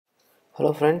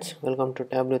Hello friends, welcome to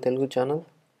Tableau Telugu channel.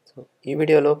 So, ఈ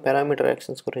వీడియోలో parameter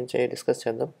actions గురించి discuss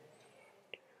చేద్దాం.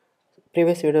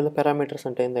 ప్రీవియస్ వీడియోలో పారామీటర్స్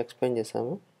అంటే ఏందో ఎక్స్ప్లెయిన్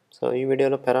చేశాము. సో ఈ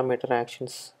వీడియోలో పారామీటర్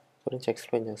యాక్షన్స్ గురించి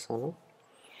ఎక్స్ప్లెయిన్ చేస్తాను.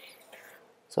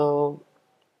 సో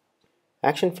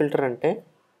యాక్షన్ ఫిల్టర్ అంటే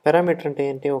పారామీటర్ అంటే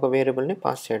ఏంటి? ఒక వేరియబుల్ని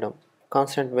పాస్ చేయడం.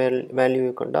 కాన్స్టెంట్ వాల్యూ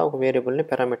ఇవ్వకుండా ఒక వేరియబుల్ని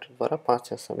పారామీటర్ ద్వారా పాస్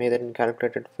చేస్తాం. ఏదైనా in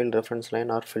calculated field, reference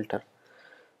line are filter.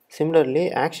 Similarly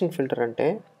action filter అంటే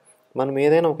మనం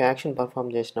ఏదైనా ఒక యాక్షన్ పర్ఫామ్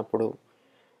చేసినప్పుడు,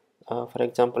 ఫర్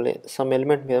ఎగ్జాంపుల్ సమ్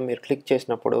ఎలిమెంట్ మీద మీరు క్లిక్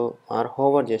చేసినప్పుడు ఆర్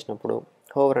హోవర్ చేసినప్పుడు,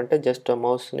 హోవర్ అంటే జస్ట్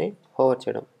మౌస్ని హోవర్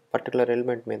చేయడం పర్టికులర్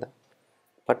ఎలిమెంట్ మీద,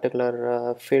 పర్టికులర్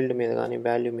ఫీల్డ్ మీద కానీ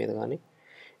వాల్యూ మీద కానీ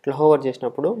ఇట్లా హోవర్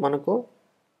చేసినప్పుడు మనకు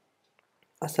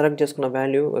ఆ సెలెక్ట్ చేసుకున్న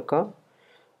వాల్యూ యొక్క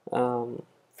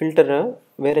ఫిల్టర్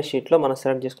వేరే షీట్లో మనం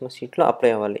సెలెక్ట్ చేసుకున్న షీట్లో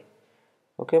అప్లై అవ్వాలి.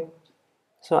 ఓకే,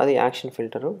 సో అది action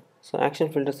filter. So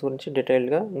action filters గురించి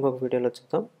డీటెయిల్గా ఇంకొక వీడియోలో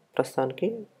చూద్దాం. ప్రస్తుతానికి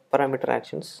పారామీటర్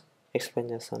యాక్షన్స్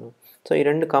ఎక్స్ప్లెయిన్ చేస్తాను. సో ఈ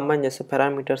రెండు కంబైన్ చేస్తే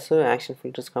పారామీటర్స్, యాక్షన్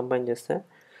ఫిల్టర్స్ కంబైన్ చేస్తే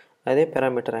అదే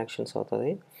పారామీటర్ యాక్షన్స్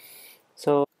అవుతుంది.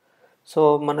 సో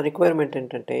మన రిక్వైర్మెంట్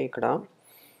ఏంటంటే ఇక్కడ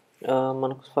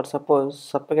మనకు for suppose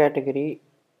sub category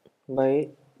by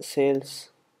sales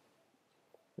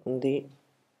ఉంది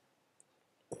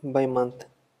by month.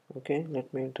 Okay,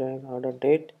 let me drag order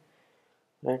date,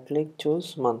 right click,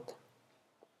 choose month.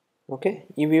 Okay,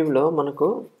 ఈ వ్యూలో మనకు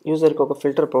యూజర్కి ఒక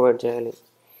ఫిల్టర్ ప్రొవైడ్ చేయాలి.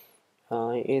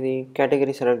 ఇది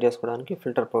కేటగిరీ సెలెక్ట్ చేసుకోవడానికి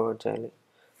ఫిల్టర్ ప్రొవైడ్ చేయాలి.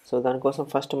 సో దానికోసం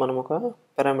ఫస్ట్ మనం ఒక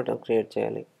పారామీటర్ క్రియేట్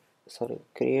చేయాలి.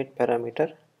 Create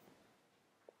parameter.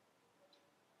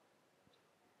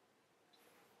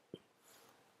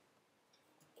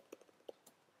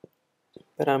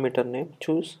 పారామీటర్ నేమ్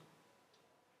చూస్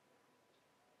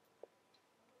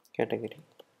కేటగిరీ.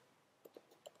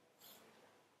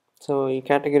 సో ఈ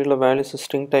కేటగిరీలో వాల్యూస్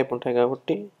స్ట్రింగ్ టైప్ ఉంటాయి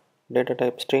కాబట్టి data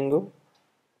type string,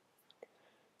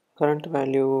 current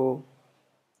value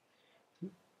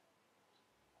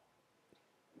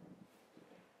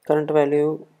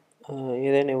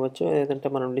ఏదైనా ఇవ్వచ్చు, ఏదంటే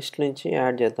మనం లిస్ట్ నుంచి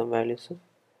యాడ్ చేద్దాం వాల్యూస్.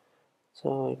 సో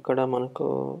ఇక్కడ మనకు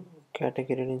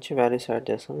కేటగిరీ నుంచి వాల్యూస్ యాడ్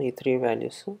చేస్తాం, ఈ 3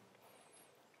 వాల్యూస్.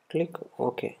 Click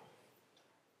okay.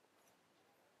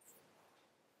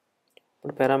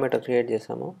 ఇప్పుడు పారామీటర్ క్రియేట్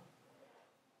చేసాము.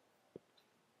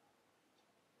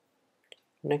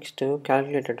 Next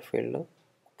calculated field,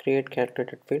 create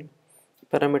calculated field.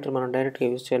 Parameter మనం డైరెక్ట్గా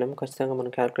యూజ్ చేయలేము, ఖచ్చితంగా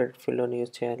మనం క్యాలిక్యులేటెడ్ ఫీల్డ్లోనే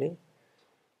యూజ్ చేయాలి.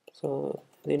 సో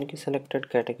దీనికి సెలెక్టెడ్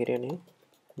కేటగిరీ అని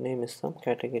నేమ్ ఇస్తాం,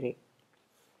 category.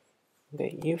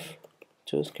 If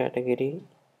choose category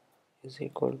is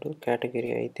equal to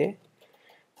category అయితే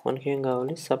మనకి ఏం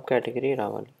కావాలి? సబ్ కేటగిరీ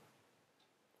రావాలి.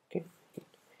 Okay,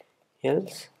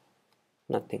 else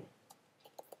nothing,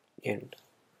 end.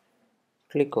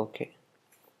 Click okay.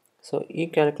 So ఈ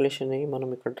క్యాలిక్యులేషన్ని మనం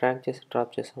ఇక్కడ డ్రాగ్ చేసి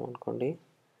డ్రాప్ చేసాం అనుకోండి.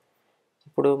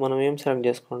 ఇప్పుడు మనం ఏం సెలెక్ట్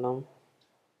చేసుకున్నాం?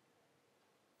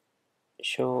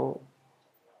 Show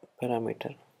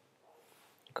parameter.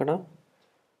 ఇక్కడ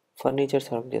ఫర్నిచర్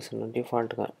సెలెక్ట్ చేస్తున్నాం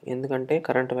డిఫాల్ట్గా, ఎందుకంటే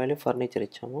కరెంట్ వాల్యూ ఫర్నిచర్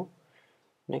ఇచ్చాము.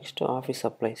 Next office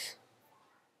supplies.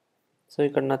 సో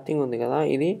ఇక్కడ నథింగ్ ఉంది కదా,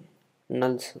 ఇది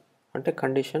నల్స్ అంటే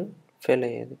కండిషన్ ఫెయిల్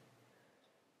అయ్యేది.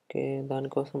 ఓకే,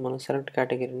 దానికోసం మనం సెలెక్ట్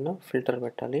కేటగిరీలో ఫిల్టర్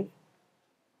పెట్టాలి.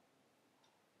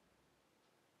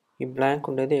 ఈ బ్లాంక్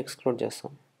ఉండేది ఎక్స్క్లూడ్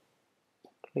చేస్తాం.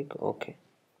 Click okay.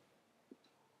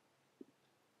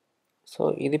 సో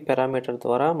ఇది పారామీటర్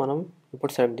ద్వారా మనం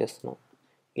ఇప్పుడు సెలెక్ట్ చేస్తున్నాం.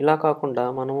 ఇలా కాకుండా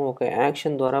మనం ఒక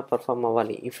యాక్షన్ ద్వారా పర్ఫామ్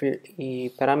అవ్వాలి. ఈ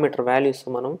పారామీటర్ వాల్యూస్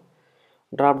మనం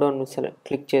డ్రాప్ డౌన్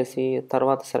క్లిక్ చేసి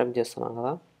తర్వాత సెలెక్ట్ చేస్తున్నాం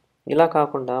కదా. ఇలా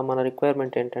కాకుండా మన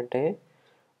రిక్వైర్మెంట్ ఏంటంటే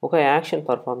ఒక యాక్షన్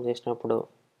పర్ఫామ్ చేసినప్పుడు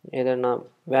ఏదైనా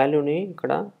వాల్యూని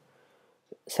ఇక్కడ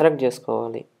సెలెక్ట్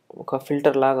చేసుకోవాలి. ఒక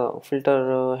ఫిల్టర్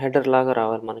హెడర్ లాగా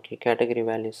రావాలి మనకి కేటగిరీ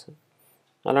వాల్యూస్.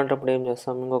 అలాంటప్పుడు ఏం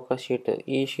చేస్తాం? ఇంకొక షీట్,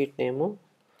 ఈ షీట్ నేము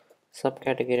సబ్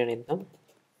కేటగిరీ అని ఇద్దాం.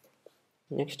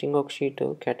 నెక్స్ట్ ఇంకొక షీట్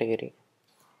కేటగిరీ.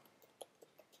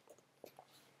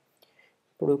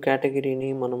 ఇప్పుడు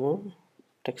కేటగిరీని మనము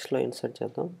టెక్స్ట్లో ఇన్సర్ట్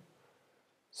చేద్దాం.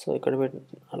 సో ఇక్కడ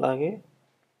అలాగే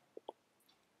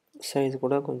సైజ్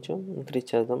కూడా కొంచెం ఇంక్రీజ్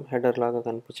చేద్దాం హెడర్ లాగా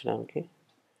కనిపించడానికి.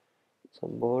 So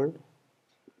bold,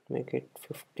 make it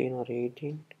 15 or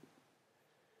 18.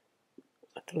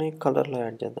 అట్లనే కలర్లో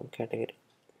యాడ్ చేద్దాం కేటగిరీ.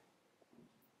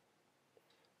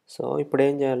 సో ఇప్పుడు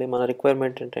ఏం చేయాలి? మన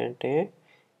రిక్వైర్మెంట్ ఏంటంటే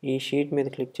ఈ షీట్ మీద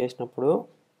క్లిక్ చేసినప్పుడు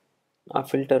ఆ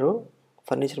ఫిల్టరు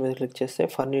ఫర్నిచర్ మీద క్లిక్ చేస్తే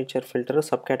ఫర్నిచర్ ఫిల్టర్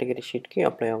సబ్ కేటగిరీ షీట్కి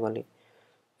అప్లై అవ్వాలి.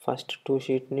 ఫస్ట్ 2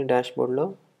 షీట్ని డాష్బోర్డ్లో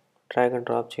డ్రాగ్ అండ్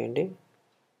డ్రాప్ చేయండి.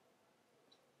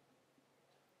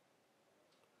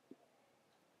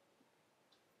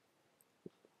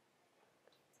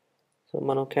 సో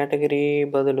మనం కేటగిరీ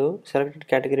బదులు సెలెక్టెడ్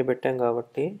కేటగిరీ పెట్టాం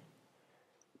కాబట్టి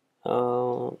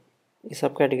ఈ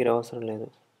సబ్ కేటగిరీ అవసరం లేదు.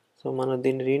 సో మనం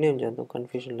దీన్ని రీనేమ్ చేద్దాం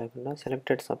కన్ఫ్యూజన్ లేకుండా.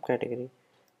 సెలెక్టెడ్ సబ్ కేటగిరీ,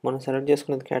 మనం సెలెక్ట్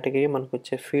చేసుకున్నది కేటగిరీ, మనకు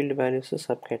వచ్చే field values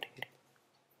sub category.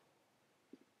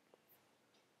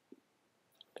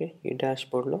 Okay, ఈ డాష్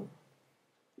బోర్డ్లో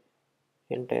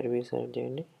ఎంటైర్ వ్యూ సెలెక్ట్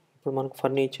చేయండి. ఇప్పుడు మనకు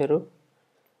ఫర్నిచరు,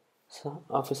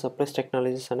 ఆఫీస్ సప్లైస్,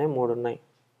 టెక్నాలజీస్ అనే 3 ఉన్నాయి.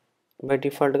 బై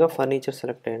డిఫాల్ట్గా ఫర్నిచర్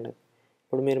సెలెక్ట్ అయ్యండి.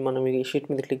 ఇప్పుడు మనం ఈ షీట్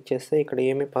మీద క్లిక్ చేస్తే ఇక్కడ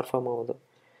ఏమీ పర్ఫామ్ అవ్వదు.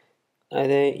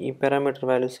 అదే ఈ పారామీటర్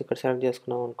వాల్యూస్ ఇక్కడ సెలెక్ట్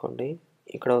చేసుకున్నాం అనుకోండి,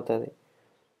 ఇక్కడ అవుతుంది.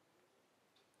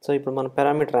 సో ఇప్పుడు మనం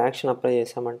పారామీటర్ యాక్షన్ అప్లై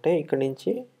చేసామంటే ఇక్కడ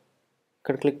నుంచి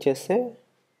ఇక్కడ క్లిక్ చేస్తే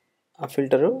ఆ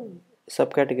ఫిల్టరు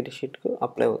సబ్ కేటగిరీ షీట్కు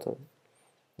అప్లై అవుతుంది.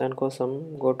 దానికోసం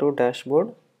go to dash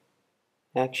board,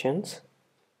 actions,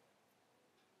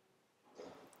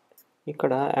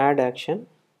 ఇక్కడ యాడ్ యాక్షన్,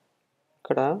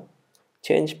 ఇక్కడ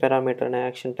చేంజ్ పారామీటర్ అనే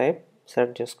యాక్షన్ టైప్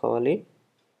సెలెక్ట్ చేసుకోవాలి.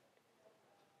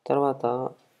 తర్వాత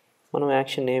మనం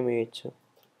యాక్షన్ నేమ్ ఇవ్వచ్చు,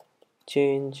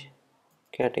 చేంజ్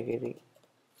కేటగిరీ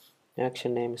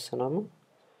యాక్షన్ నేమ్ ఇస్తున్నాము.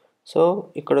 సో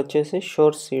ఇక్కడ వచ్చేసి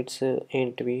సోర్స్ షీట్స్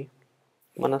ఏంటివి,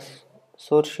 మన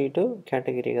సోర్స్ షీట్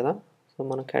కేటగిరీ కదా, సో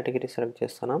మనం కేటగిరీ సెలెక్ట్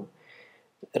చేస్తున్నాం.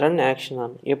 రన్ యాక్షన్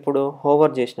ఆన్, ఎప్పుడు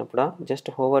హోవర్ చేసినప్పుడా, జస్ట్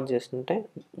హోవర్ చేస్తుంటే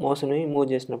మౌస్ని మూవ్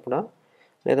చేసినప్పుడా,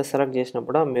 లేదా సెలెక్ట్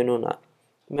చేసినప్పుడా మెనూనా.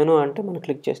 మెనూ అంటే మనం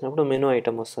క్లిక్ చేసినప్పుడు మెనూ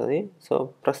ఐటమ్ వస్తుంది. సో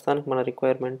ప్రస్తుతానికి మన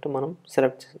రిక్వైర్మెంట్ మనం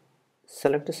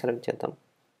సెలెక్ట్ చేద్దాం.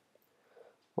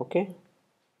 ఓకే,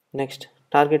 నెక్స్ట్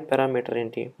టార్గెట్ పారామీటర్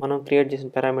ఏంటి, మనం క్రియేట్ చేసిన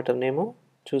పారామీటర్ నేము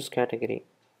చూస్ కేటగిరీ.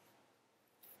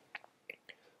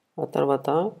 ఆ తర్వాత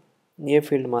ఏ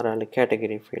ఫీల్డ్ మారాలి,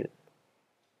 కేటగిరీ ఫీల్డ్.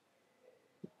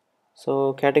 సో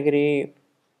కేటగిరీ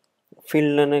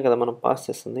ఫీల్డ్లోనే కదా మనం పాస్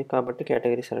చేస్తుంది, కాబట్టి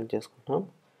కేటగిరీ సెలెక్ట్ చేసుకుంటాం.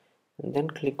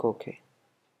 Then click okay.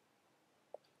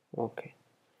 ఓకే,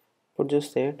 ఇప్పుడు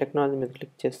చూస్తే టెక్నాలజీ మీద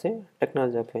క్లిక్ చేస్తే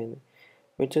టెక్నాలజీ అయిపోయింది.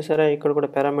 మీరు చూసారా, ఇక్కడ కూడా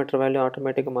పారామీటర్ వాల్యూ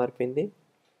ఆటోమేటిక్గా మారిపోయింది.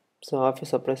 సో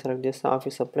ఆఫీస్ సప్లైస్ సెలెక్ట్ చేస్తే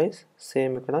ఆఫీస్ సప్లైస్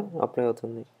సేమ్ ఇక్కడ అప్లై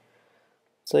అవుతుంది.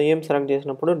 సో ఏం సెలెక్ట్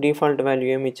చేసినప్పుడు డిఫాల్ట్ వాల్యూ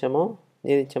ఏమి ఇచ్చామో,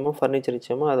 ఏది ఇచ్చామో, ఫర్నిచర్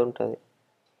ఇచ్చామో అది ఉంటుంది.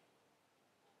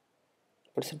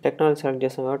 ఇప్పుడు టెక్నాలజీ సెలెక్ట్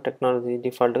చేస్తాం కాబట్టి టెక్నాలజీ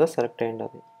డిఫాల్ట్గా సెలెక్ట్ అయ్యింది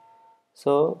అది.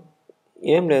 సో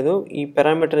ఏం లేదు, ఈ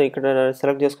పారామీటర్ ఇక్కడ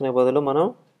సెలెక్ట్ చేసుకునే బదులు మనం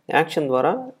యాక్షన్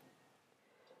ద్వారా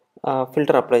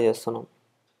ఫిల్టర్ అప్లై చేస్తున్నాం.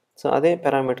 సో అదే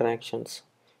పారామీటర్ యాక్షన్స్.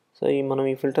 సో మనం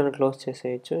ఈ ఫిల్టర్ని క్లోజ్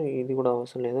చేసేయచ్చు, ఇది కూడా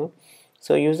అవసరం లేదు.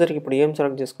 సో యూజర్కి ఇప్పుడు ఏం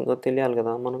సెలెక్ట్ చేసుకుందో తెలియాలి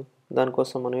కదా,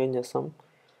 దానికోసం మనం ఏం చేస్తాం,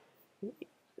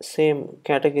 సేమ్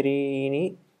కేటగిరీని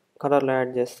కలర్లో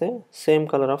యాడ్ చేస్తే సేమ్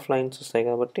కలర్ ఆఫ్ లైన్స్ వస్తాయి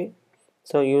కాబట్టి,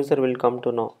 so user will come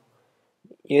to know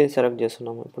ఏది సెలెక్ట్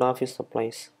చేస్తున్నాము. ఇప్పుడు ఆఫీస్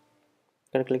సప్లైస్,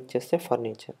 ఇక్కడ క్లిక్ చేస్తే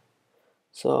ఫర్నిచర్.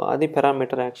 సో అది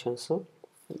పారామీటర్ యాక్షన్స్.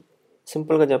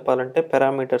 సింపుల్గా చెప్పాలంటే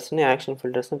పారామీటర్స్ని, యాక్షన్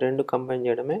ఫిల్టర్స్ని రెండు కంబైన్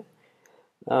చేయడమే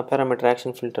parameter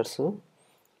action filters.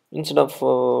 Instead of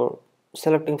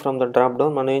selecting from the drop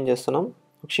down మనం ఏం చేస్తున్నాం,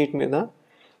 షీట్ మీద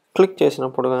క్లిక్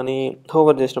చేసినప్పుడు కానీ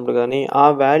హోవర్ చేసినప్పుడు కానీ ఆ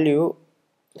వాల్యూ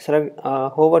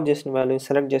హోవర్ చేసిన వాల్యూ,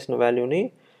 సెలెక్ట్ చేసిన వాల్యూని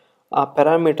ఆ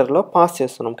పారామీటర్లో పాస్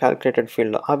చేస్తున్నాం, క్యాలిక్యులేటెడ్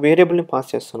ఫీల్డ్లో ఆ వేరియబుల్ని పాస్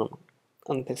చేస్తున్నాం,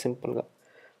 అంతే సింపుల్గా.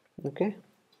 ఓకే,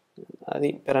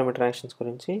 అది పారామీటర్ యాక్షన్స్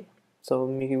గురించి. సో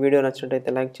మీకు వీడియో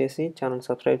నచ్చినట్టయితే లైక్ చేసి ఛానల్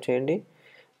సబ్స్క్రైబ్ చేయండి.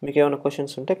 మీకు ఏమైనా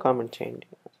క్వశ్చన్స్ ఉంటే కామెంట్ చేయండి.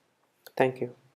 Thank you.